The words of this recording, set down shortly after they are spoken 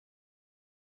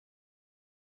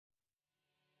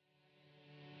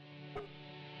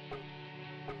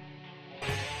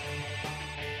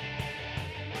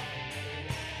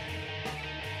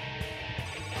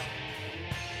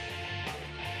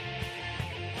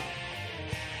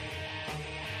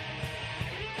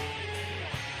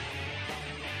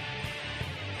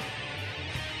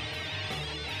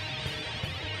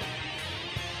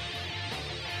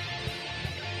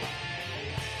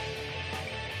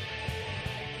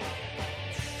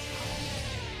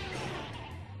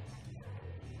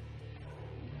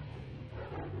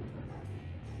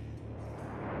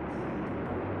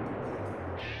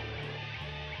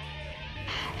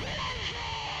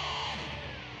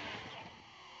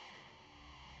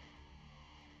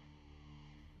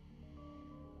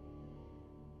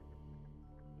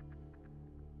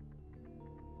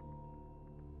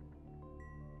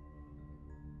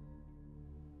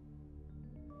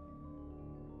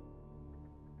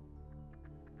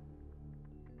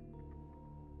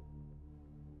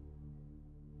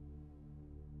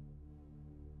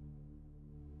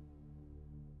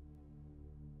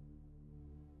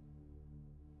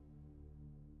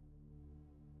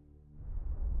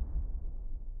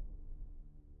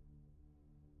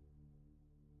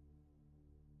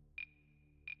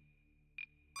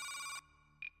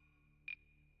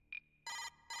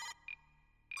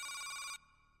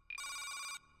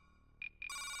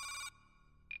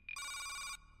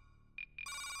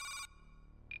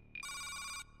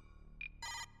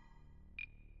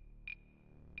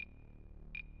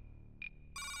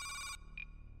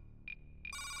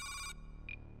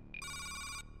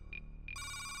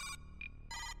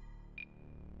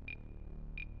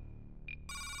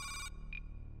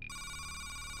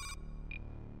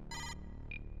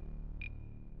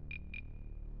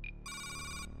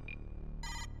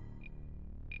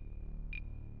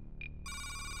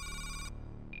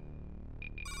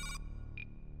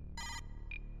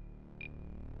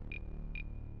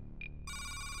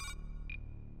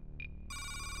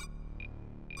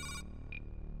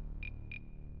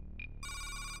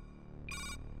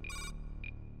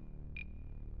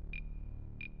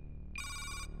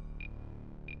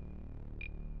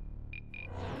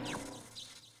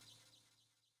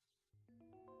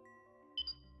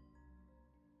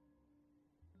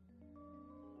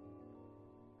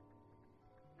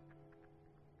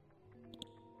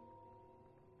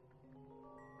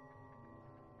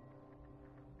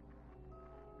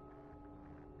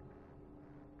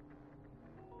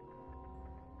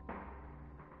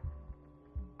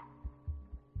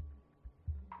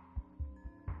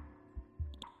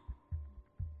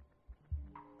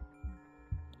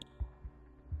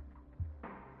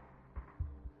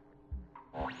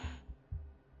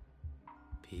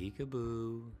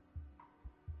Peekaboo.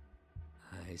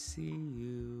 I see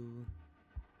you.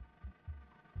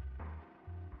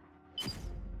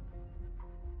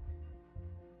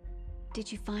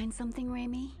 Did you find something,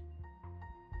 Raimi?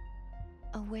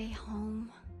 A way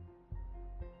home?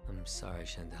 I'm sorry,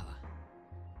 Shandala,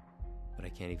 but I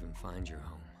can't even find your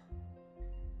home.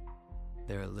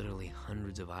 There are literally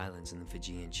hundreds of islands in the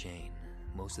Fijian chain,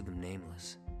 most of them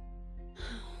nameless.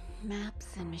 Maps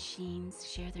and machines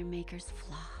share their maker's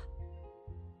flaw.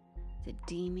 The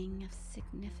deeming of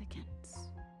significance.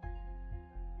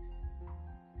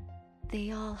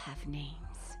 They all have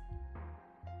names.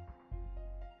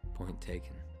 Point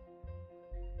taken.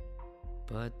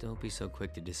 But don't be so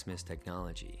quick to dismiss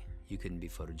technology. You couldn't be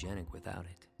photogenic without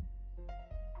it.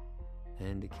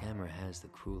 And the camera has the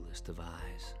cruelest of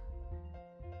eyes.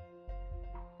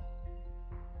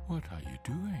 What are you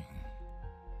doing?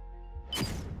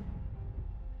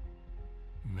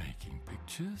 Making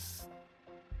pictures?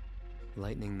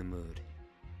 Lightening the mood.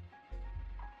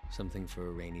 Something for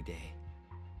a rainy day.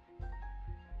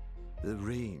 The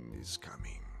rain is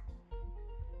coming.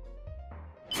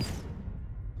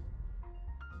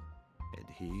 And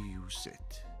here you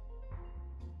sit,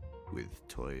 with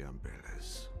toy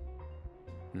umbrellas.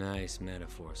 Nice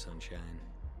metaphor, sunshine.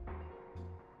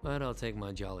 But I'll take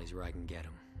my jollies where I can get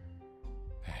them.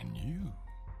 And you?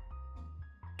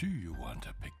 Do you want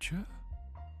a picture?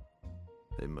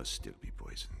 They must still be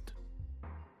poisoned.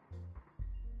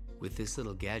 With this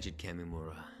little gadget,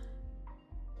 Kamimura,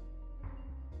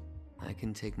 I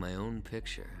can take my own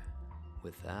picture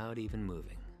without even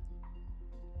moving.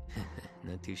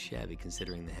 Not too shabby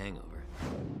considering the hangover.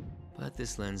 But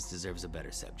this lens deserves a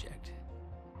better subject.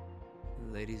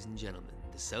 Ladies and gentlemen,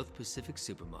 the South Pacific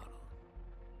supermodel,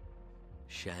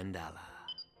 Shandala.